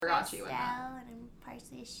Got you in that. Shell, and I'm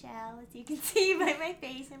partially a shell, as you can see by my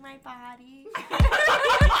face and my body.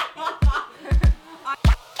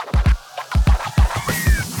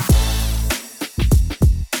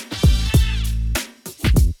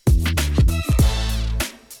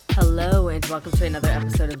 Hello and welcome to another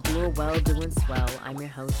episode of Doing Well, Doing Swell. I'm your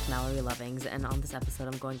host, Mallory Lovings, and on this episode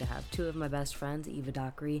I'm going to have two of my best friends, Eva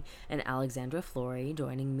Dockery and Alexandra Flory,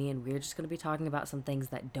 joining me, and we're just going to be talking about some things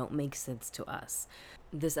that don't make sense to us.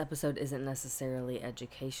 This episode isn't necessarily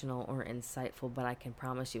educational or insightful, but I can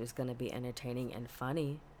promise you it's going to be entertaining and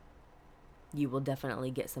funny. You will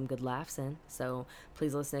definitely get some good laughs in, so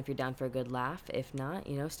please listen if you're down for a good laugh. If not,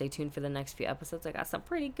 stay tuned for the next few episodes. I got some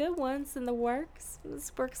pretty good ones in the works. I'm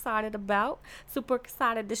super excited about, super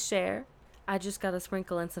excited to share. I just got to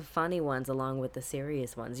sprinkle in some funny ones along with the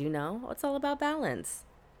serious ones, It's all about balance.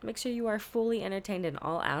 Make sure you are fully entertained in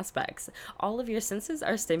all aspects. All of your senses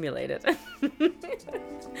are stimulated.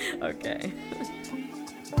 Okay.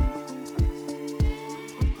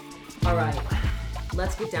 All right.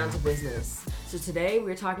 Let's get down to business. So today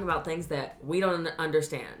we're talking about things that we don't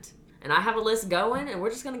understand. And I have a list going, and we're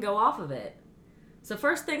just going to go off of it. So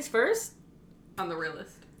first things first. I'm the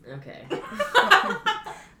realist. Okay.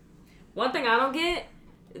 One thing I don't get,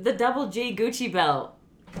 the double G Gucci belt.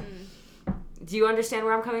 Do you understand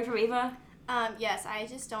where I'm coming from, Eva? Yes, I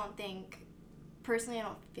just don't think, personally, I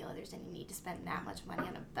don't feel like there's any need to spend that much money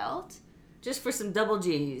on a belt. Just for some double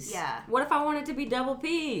G's. Yeah. What if I want it to be double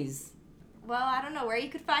P's? Well, I don't know where you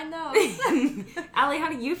could find those. Allie, how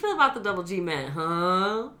do you feel about the double G man,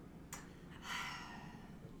 huh?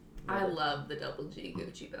 I love the double G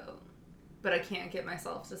Gucci belt. But I can't get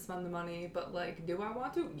myself to spend the money. But, do I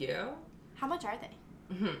want to? Yeah. How much are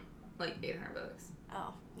they? Like $800.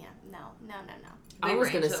 Oh, yeah. No. I was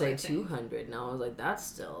going to range say though, I think. 200, and I was like, that's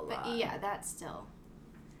still a lot. But yeah, that's still.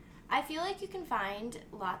 I feel like you can find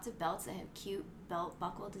lots of belts that have cute belt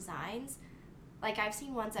buckle designs. Like, I've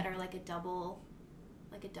seen ones that are like a double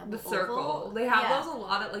The oval. circle. They have Yeah. those a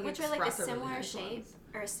lot at Which are like a Express or really similar nice shape ones.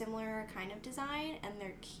 or a similar kind of design, and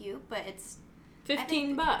they're cute, but it's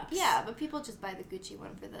 $15. Yeah, but people just buy the Gucci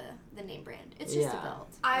one for the name brand. It's just a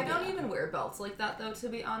belt. I don't even wear belts like that, though, to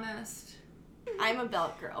be honest. I'm a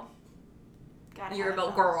belt girl. Gotta You're a have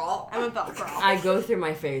belt girl. I'm a belt girl. I go through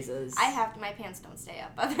my phases. My pants don't stay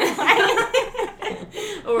up otherwise.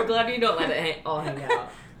 Oh, we're glad you don't let it all hang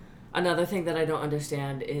out. Another thing that I don't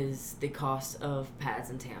understand is the cost of pads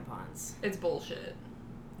and tampons. It's bullshit.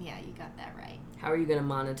 Yeah, you got that right. How are you going to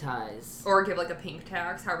monetize? Or give, a pink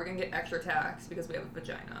tax. How are we going to get extra tax because we have a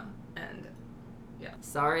vagina? And, yeah.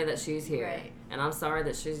 Sorry that she's here. Right. And I'm sorry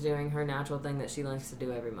that she's doing her natural thing that she likes to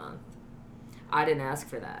do every month. I didn't ask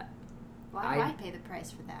for that. Why do I pay the price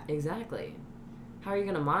for that? Exactly. How are you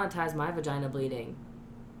going to monetize my vagina bleeding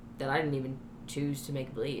that I didn't even choose to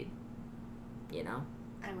make bleed?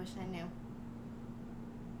 I wish I knew.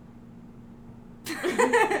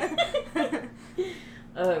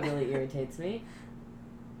 Oh, it really irritates me.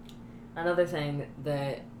 Another thing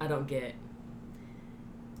that I don't get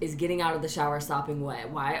is getting out of the shower sopping wet.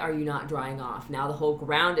 Why are you not drying off? Now the whole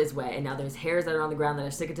ground is wet, and now there's hairs that are on the ground that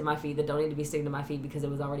are sticking to my feet that don't need to be sticking to my feet because it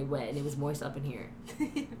was already wet and it was moist up in here.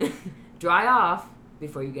 Dry off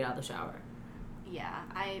before you get out of the shower. Yeah,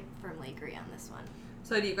 I firmly agree on this one.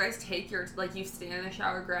 So do you guys take your, you stand in the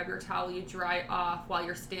shower, grab your towel, you dry off while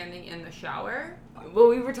you're standing in the shower? Well,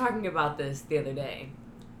 we were talking about this the other day.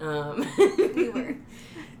 We were.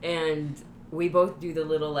 And we both do the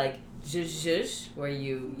little, zhush zhush, where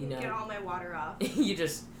you Get all my water off. you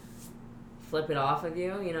just flip it off of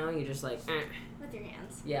you, you just With your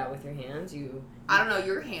hands. Yeah, with your hands, I don't know,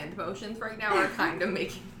 your hand motions right now are kind of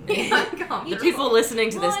making me uncomfortable. The people listening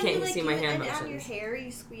to this and can't you, see my hand and on your motions. hair,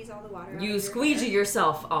 you squeeze all the water out You of your squeegee hair.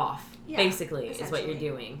 yourself off, Yeah, basically, is what you're essentially.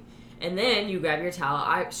 doing. And then you grab your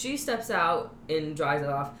towel. She steps out and dries it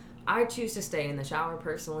off. I choose to stay in the shower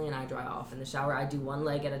personally, and I dry off in the shower. I do one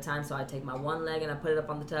leg at a time, so I take my one leg and I put it up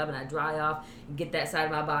on the tub, and I dry off and get that side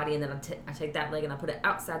of my body, and then I take that leg and I put it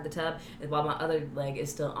outside the tub, and while my other leg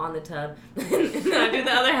is still on the tub, and then I do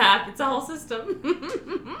the other half. It's a whole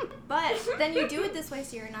system. But then you do it this way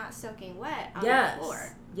so you're not soaking wet on the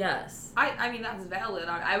floor. Yes. I mean, that's valid.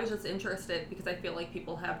 I was just interested because I feel like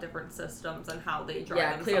people have different systems on how they dry Yeah,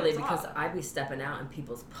 themselves clearly, because off. I'd be stepping out in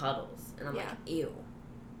people's puddles, and I'm like, ew.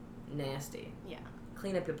 Nasty. Yeah.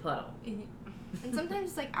 Clean up your puddle. And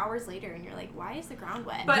sometimes it's hours later and you're like, why is the ground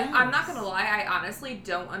wet? But Yes. I'm not going to lie, I honestly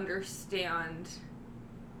don't understand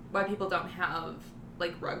why people don't have,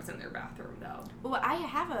 rugs in their bathroom, though. Well, I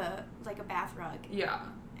have a bath rug Yeah.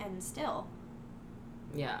 and still.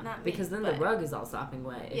 Yeah, Not me, because then but- the rug is all sopping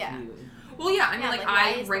wet. Yeah. If you... Well, yeah, I mean, Yeah,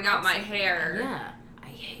 why I is wring the out rug my soaking hair. Yeah, I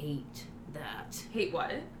hate that. Hate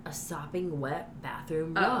what? A sopping wet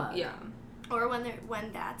bathroom rug. Yeah. Or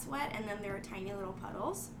when that's wet and then there are tiny little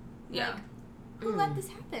puddles. Yeah. Like, who let this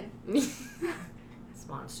happen? It's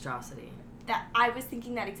monstrosity. That I was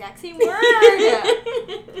thinking that exact same word.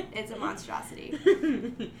 It's a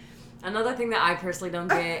monstrosity. Another thing that I personally don't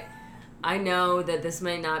get, I know that this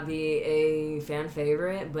might not be a fan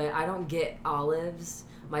favorite, but I don't get olives.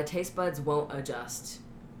 My taste buds won't adjust.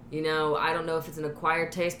 You know, I don't know if it's an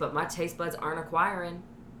acquired taste, but my taste buds aren't acquiring.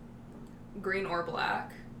 Green or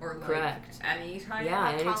black? Or like Correct. any type? Yeah,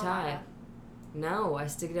 Like any Colorado. type. No, I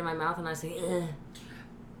stick it in my mouth and I say, ugh.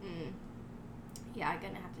 Yeah, I'm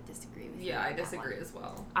gonna have to disagree with you. Yeah, I on that disagree one. as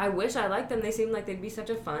well. I wish I liked them. They seem like they'd be such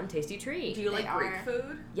a fun, tasty treat. Do you They like Greek are.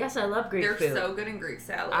 food? Yes, I love Greek They're food. so good in Greek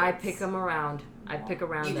salads. I pick them around. I pick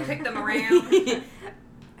around You them. pick them around?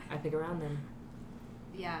 I pick around them.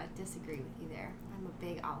 Yeah, I disagree with you there. I'm a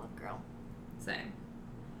big olive girl. Same.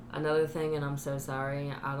 Another thing, and I'm so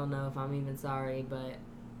sorry. I don't know if I'm even sorry, but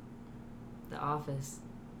The Office.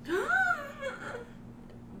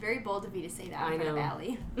 Very bold of you to say that I in front of know.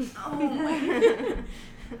 Allie. Oh my.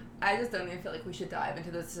 I just don't even feel like we should dive into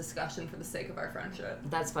this discussion for the sake of our friendship.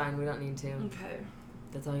 That's fine. We don't need to. Okay.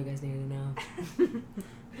 That's all you guys need to know.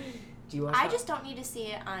 Do you watch I that? just don't need to see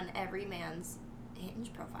it on every man's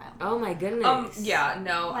Hinge profile. Oh my goodness. Yeah,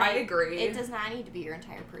 no, I Like, agree. It does not need to be your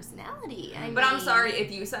entire personality. But I'm sorry,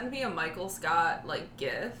 if you send me a Michael Scott like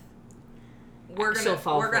GIF, we're She'll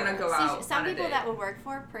fall gonna for it. go See, out. some on a people date. that would work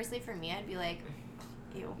for, personally for me, I'd be like,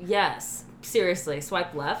 ew. Yes. Seriously.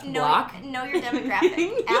 Swipe left. Know block. your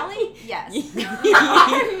demographic. Allie? Yes. Me?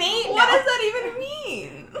 What No. does that even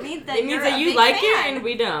mean? Mean that It means you're that a you big like fan. it and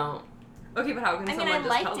we don't. Okay, but how can I mean, someone I just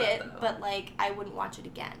liked tell it, that, though? but like, I wouldn't watch it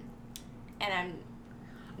again. And I'm.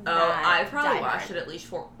 Oh, not I've probably diehard. watched it at least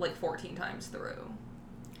 14 times through.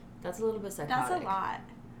 That's a little bit That's psychotic. a lot.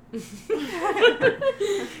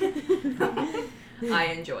 I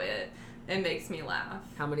enjoy it. It makes me laugh.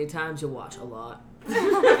 How many times you watch? A lot.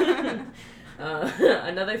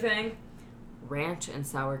 Another thing, ranch and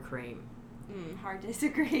sour cream. Hard to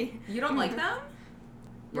disagree. You don't like them?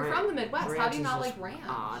 You're Ranch- from the Midwest. How ranch do you is not just like ranch?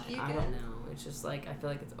 Odd. You I get don't it? know. It's just like I feel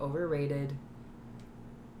like it's overrated.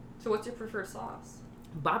 So what's your preferred sauce?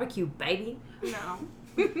 Barbecue, baby. No.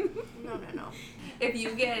 No. If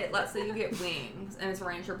you get, let's say you get wings and it's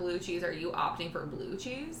ranch or blue cheese, are you opting for blue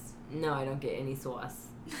cheese? No, I don't get any sauce.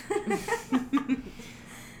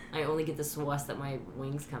 I only get the sauce that my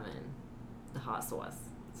wings come in. The hot sauce.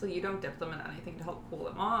 So you don't dip them in anything to help cool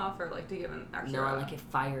them off or like to give an extra... No, I like it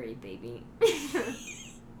fiery, baby.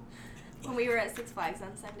 When we were at Six Flags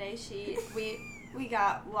on Sunday, we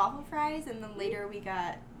got waffle fries, and then later we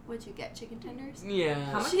got, what'd you get, chicken tenders? Yeah.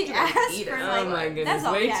 How much She did you guys asked eat for, it? like- Oh my goodness, that's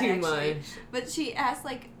all way we had, too actually. much. But she asked,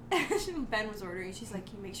 like, Ben was ordering, she's like,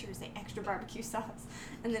 can you make sure to say extra barbecue sauce?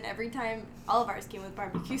 And then every time, all of ours came with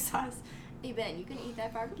barbecue sauce. Hey, Ben, you gonna eat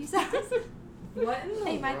that barbecue sauce? What in the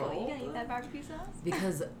Hey, Michael, world? you gonna eat that barbecue sauce?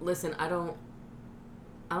 Because listen, I don't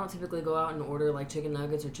typically go out and order like chicken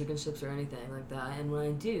nuggets or chicken strips or anything like that. And when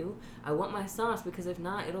I do, I want my sauce because if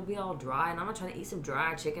not, it'll be all dry, and I'm not trying to eat some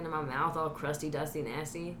dry chicken in my mouth, all crusty, dusty,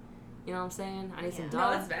 nasty. You know what I'm saying? I need some No,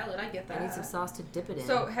 dog. that's valid. I get that. I need some sauce to dip it in.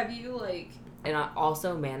 So have you like... and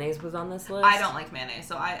also mayonnaise was on this list. I don't like mayonnaise,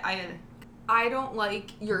 so I don't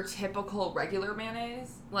like your typical regular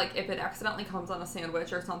mayonnaise. Like, if it accidentally comes on a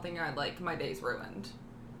sandwich or something, my day's ruined.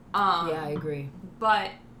 Yeah, I agree.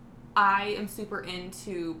 But I am super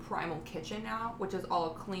into Primal Kitchen now, which is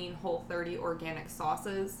all clean, Whole30 organic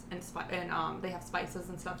sauces, and they have spices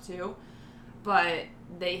and stuff too. But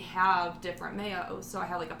they have different mayos. So I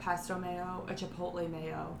have like a pesto mayo, a chipotle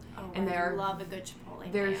mayo, Oh, and I love a good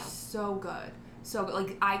chipotle they're mayo. so good. So,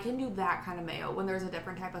 like, I can do that kind of mayo when there's a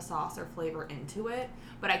different type of sauce or flavor into it,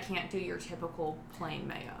 but I can't do your typical plain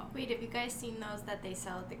mayo. Wait, have you guys seen those that they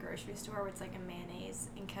sell at the grocery store where it's like a mayonnaise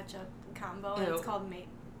and ketchup combo, and Ew. it's called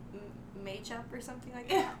Maychup or something like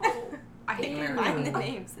that? Oh, I hate can't mayonnaise. find the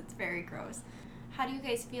names. It's very gross. How do you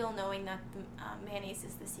guys feel knowing that the mayonnaise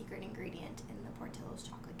is the secret ingredient in the Portillo's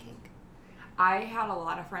chocolate cake? I had a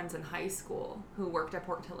lot of friends in high school who worked at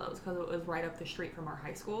Portillo's because it was right up the street from our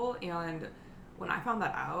high school, and when I found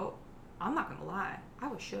that out, I'm not gonna lie, I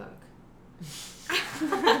was shook.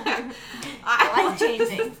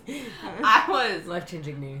 Life-changing.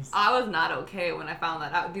 Life-changing news. I was not okay when I found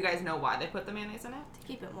that out. Do you guys know why they put the mayonnaise in it? To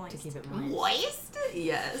keep it moist. To keep it moist. Moist?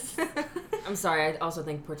 Yes. I'm sorry, I also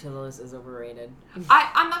think Portillo's is overrated.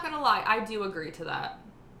 I'm not gonna lie, I do agree to that.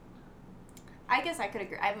 I guess I could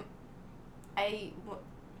agree. I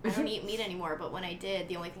don't eat meat anymore, but when I did,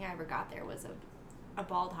 the only thing I ever got there was a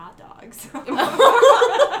bald hot dog. So.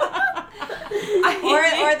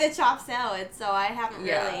 or the chopped salad. So I haven't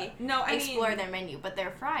really I explored their menu, but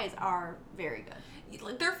their fries are very good.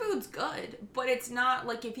 Like, their food's good, but it's not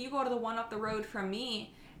like if you go to the one up the road from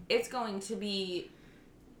me, it's going to be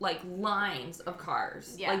like lines of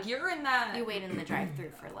cars. Yeah. Like, you're in that. You wait in the drive-thru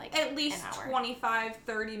for like at least an hour. 25,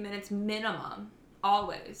 30 minutes minimum.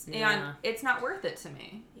 Always. Yeah. And it's not worth it to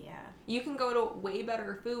me. Yeah. You can go to way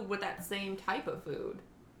better food with that same type of food.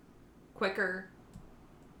 Quicker.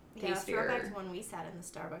 Yeah, Tastier. throwback to when we sat in the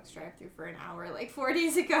Starbucks drive-thru for an hour like 4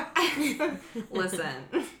 days ago. Listen,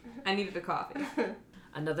 I needed a coffee.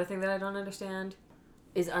 Another thing that I don't understand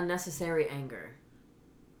is unnecessary anger.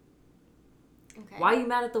 Okay. Why are you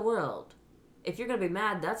mad at the world? If you're going to be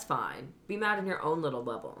mad, that's fine. Be mad in your own little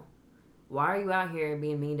bubble. Why are you out here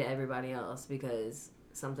being mean to everybody else because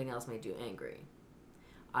something else made you angry?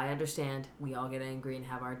 I understand we all get angry and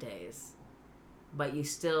have our days. But you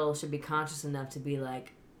still should be conscious enough to be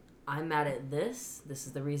like, I'm mad at this. This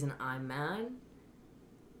is the reason I'm mad.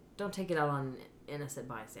 Don't take it out on innocent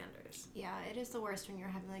bystanders. Yeah, it is the worst when you're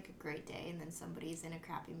having like a great day and then somebody's in a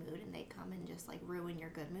crappy mood and they come and just like ruin your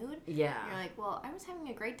good mood. Yeah. You're like, well, I was having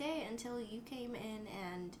a great day until you came in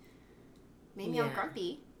and made me Yeah. all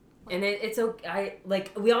grumpy. And it's okay.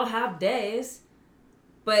 We all have days,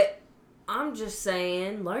 but I'm just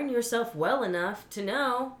saying, learn yourself well enough to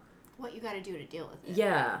know What you got to do to deal with it.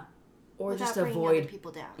 Yeah. Or without just bringing avoid other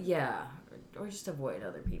people down. Yeah. Or just avoid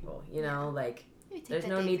other people. You know, like Maybe take there's that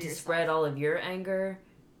no day need for to yourself. spread all of your anger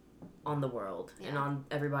on the world and Yeah. on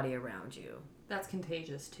everybody around you. That's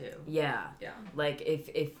contagious too. Yeah. Yeah. Like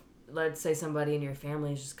if let's say somebody in your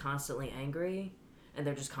family is just constantly angry and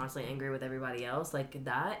they're just constantly angry with everybody else, like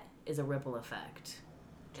that is a ripple effect.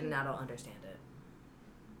 And I don't understand it.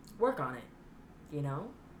 Work on it. You know?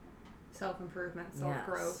 Self-improvement,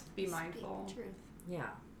 self-growth, be Speak mindful. the truth. Yeah.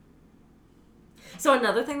 So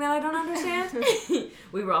another thing that I don't understand,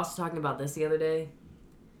 we were also talking about this the other day.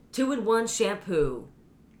 2-in-1 shampoo.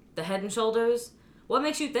 The Head and Shoulders. What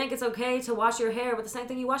makes you think it's okay to wash your hair with the same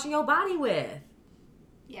thing you're washing your body with?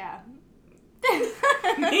 Yeah. That's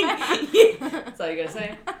all you gotta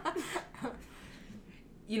say?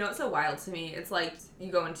 You know, it's so wild to me. It's like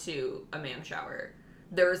you go into a man shower.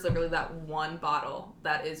 There's literally that one bottle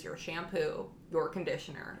that is your shampoo, your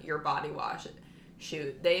conditioner, your body wash.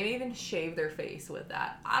 Shoot, they even shave their face with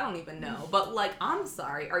that. I don't even know. But, like, I'm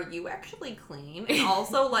sorry. Are you actually clean? And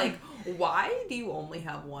also, like, why do you only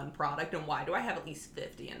have one product? And why do I have at least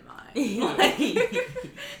 50 in mine? Like,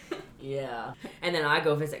 Yeah. And then I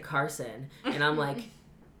go visit Carson, and I'm like,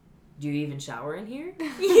 do you even shower in here?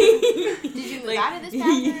 Did you move out of this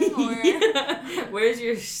bathroom or Yeah. Where's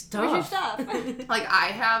your stuff? where's your stuff? like, I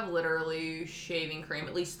have literally shaving cream,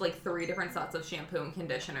 at least, like, 3 different sets of shampoo and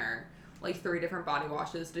conditioner. Like 3 different body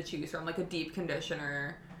washes to choose from, like a deep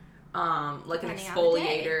conditioner, like an Depending on the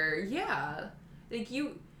day. exfoliator. Yeah, like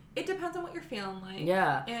it depends on what you're feeling like.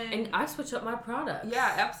 Yeah. and And I switch up my products.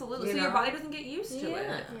 yeah, absolutely. You So your know? body doesn't get used to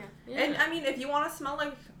Yeah. it. Yeah. Yeah. And I mean, if you want to smell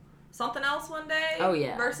like something else one day, Oh,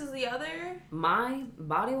 yeah. versus the other, My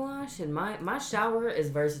body wash and my shower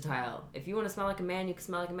is versatile. If you want to smell like a man, you can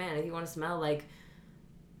smell like a man. If you want to smell like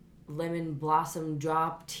lemon blossom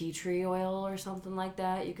drop tea tree oil or something like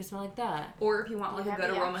that, you can smell like that. or if you want like You a have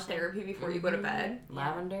good the option. aromatherapy before you go to bed,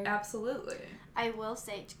 Lavender. absolutely. I will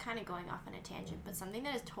say, kind of going off on a tangent, but something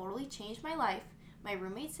that has totally changed my life. My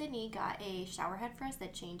roommate Sydney got a shower head for us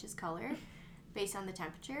that changes color based on the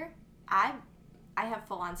temperature. I have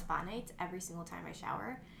full-on spa nights every single time I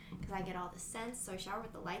shower because I get all the scents. So I shower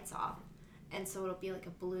with the lights off, and so it'll be like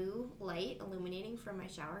a blue light illuminating from my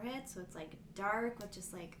shower head. So it's like dark with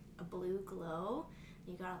just like a blue glow.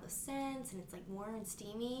 And you got all the scents, and it's like warm and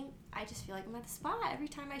steamy. I just feel like I'm at the spa every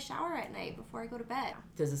time I shower at night before I go to bed.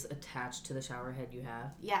 Does this attach to the shower head you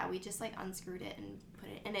have? Yeah, we just like unscrewed it and put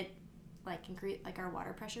it, and it like increased, like our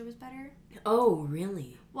water pressure was better. Oh,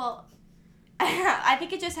 really? Well, I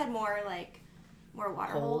think it just had more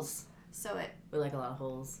water holes. So it, We like a lot of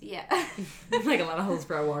holes. yeah. Like a lot of holes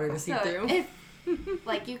for our water to seep So through. It,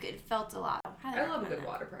 like it felt a lot. I love a good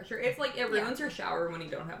water pressure. It's like it ruins your shower when you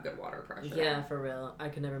don't have good water pressure. Yeah, for real. I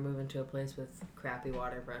could never move into a place with crappy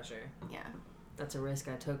water pressure. Yeah. That's a risk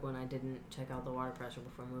I took when I didn't check out the water pressure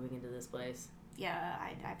before moving into this place. Yeah,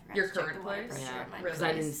 I forgot Your to check current the water place? pressure Yeah, at my really? because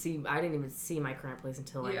I place. didn't even see my current place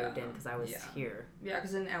until I Yeah. moved in because I was Yeah. here. Yeah,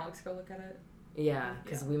 because didn't Alex go look at it? Yeah,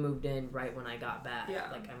 because Yeah. we moved in right when I got back. Yeah.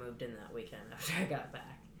 Like I moved in that weekend after I got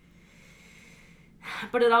back.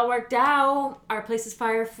 But it all worked out. Our place is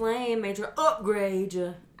fire flame, major upgrade.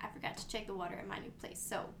 I forgot forgot to check the water at my new place.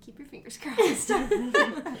 So keep your fingers crossed.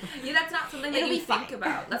 Yeah, that's not something that It'll you be think fine.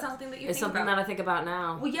 about. That's not something that you It's think something about. that I think about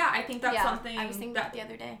now. Well, yeah, I think that's something I was thinking that about the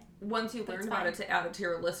other day. once you But learn it's about fine. it, to add it to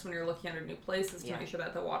your list when you're looking at new places to Yeah. make sure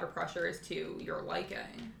that the water pressure is to your liking.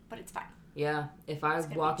 But it's fine. Yeah, if I It's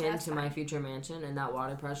gonna walk be just into my fine. future mansion and that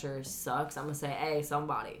water pressure sucks, I'm gonna say, hey,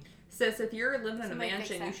 somebody. Sis, if you're living in a Somebody fix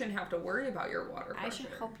mansion, that. you shouldn't have to worry about your water pressure. I should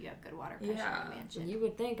hope you have good water pressure Yeah. in a mansion. You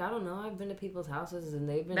would think, I don't know, I've been to people's houses and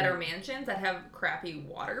they've been... That are mansions that have crappy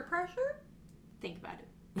water pressure? Think about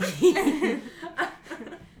it.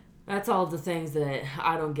 That's all the things that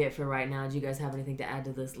I don't get for right now. Do you guys have anything to add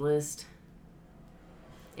to this list?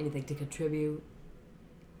 Anything to contribute?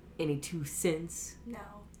 Any 2 cents? No.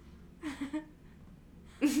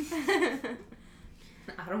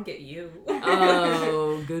 I don't get you.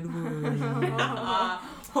 Oh, good one.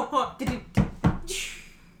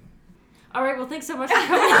 All right, well, thanks so much for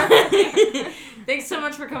coming on. Thanks so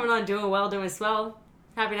much for coming on Doing Well, Doing Swell.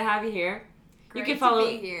 Happy to have you here. Great you can follow to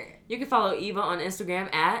be here. You can follow Eva on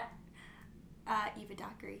Instagram at Eva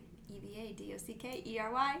Dockery.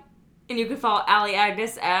 EVADOCKERY. and you can follow Allie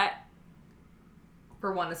Agnes at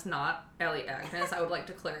For one, it's not Ellie Agnes. I would like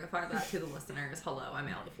to clarify that to the listeners. Hello, I'm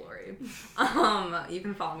Allie Flory. You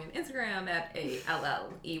can follow me on Instagram at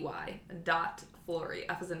ALLEY.Flory.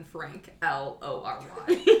 F as in Frank,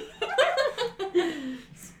 LORY.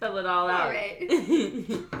 spell it all out. All right.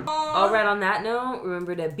 All right, on that note,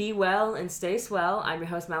 remember to be well and stay swell. I'm your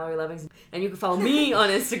host, Mallory Lovings, and you can follow me on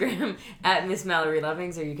Instagram at Miss Mallory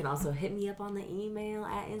Lovings, or you can also hit me up on the email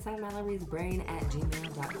at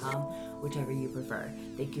InsideMallory'sBrain@gmail.com, whichever you prefer.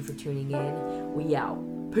 Thank you for tuning in. We out.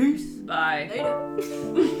 Peace. Bye.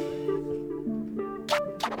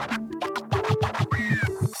 Later.